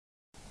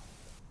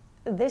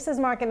This is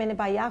Market Minute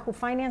by Yahoo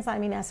Finance.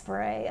 I'm Ines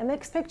Ferre. A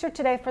mixed picture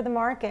today for the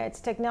markets.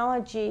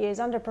 Technology is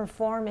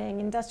underperforming.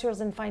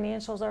 Industrials and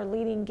financials are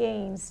leading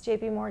gains.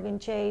 JP Morgan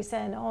Chase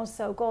and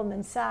also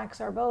Goldman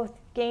Sachs are both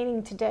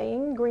gaining today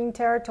in green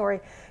territory.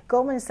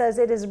 Goldman says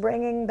it is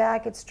bringing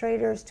back its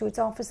traders to its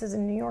offices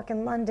in New York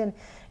and London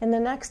in the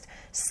next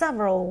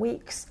several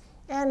weeks.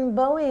 And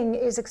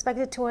Boeing is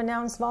expected to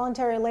announce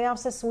voluntary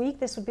layoffs this week.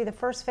 This would be the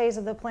first phase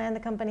of the plan the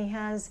company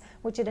has,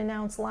 which it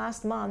announced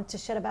last month to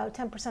shed about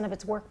 10% of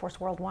its workforce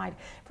worldwide.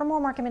 For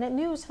more Market Minute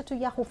news, head to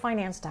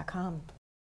yahoofinance.com.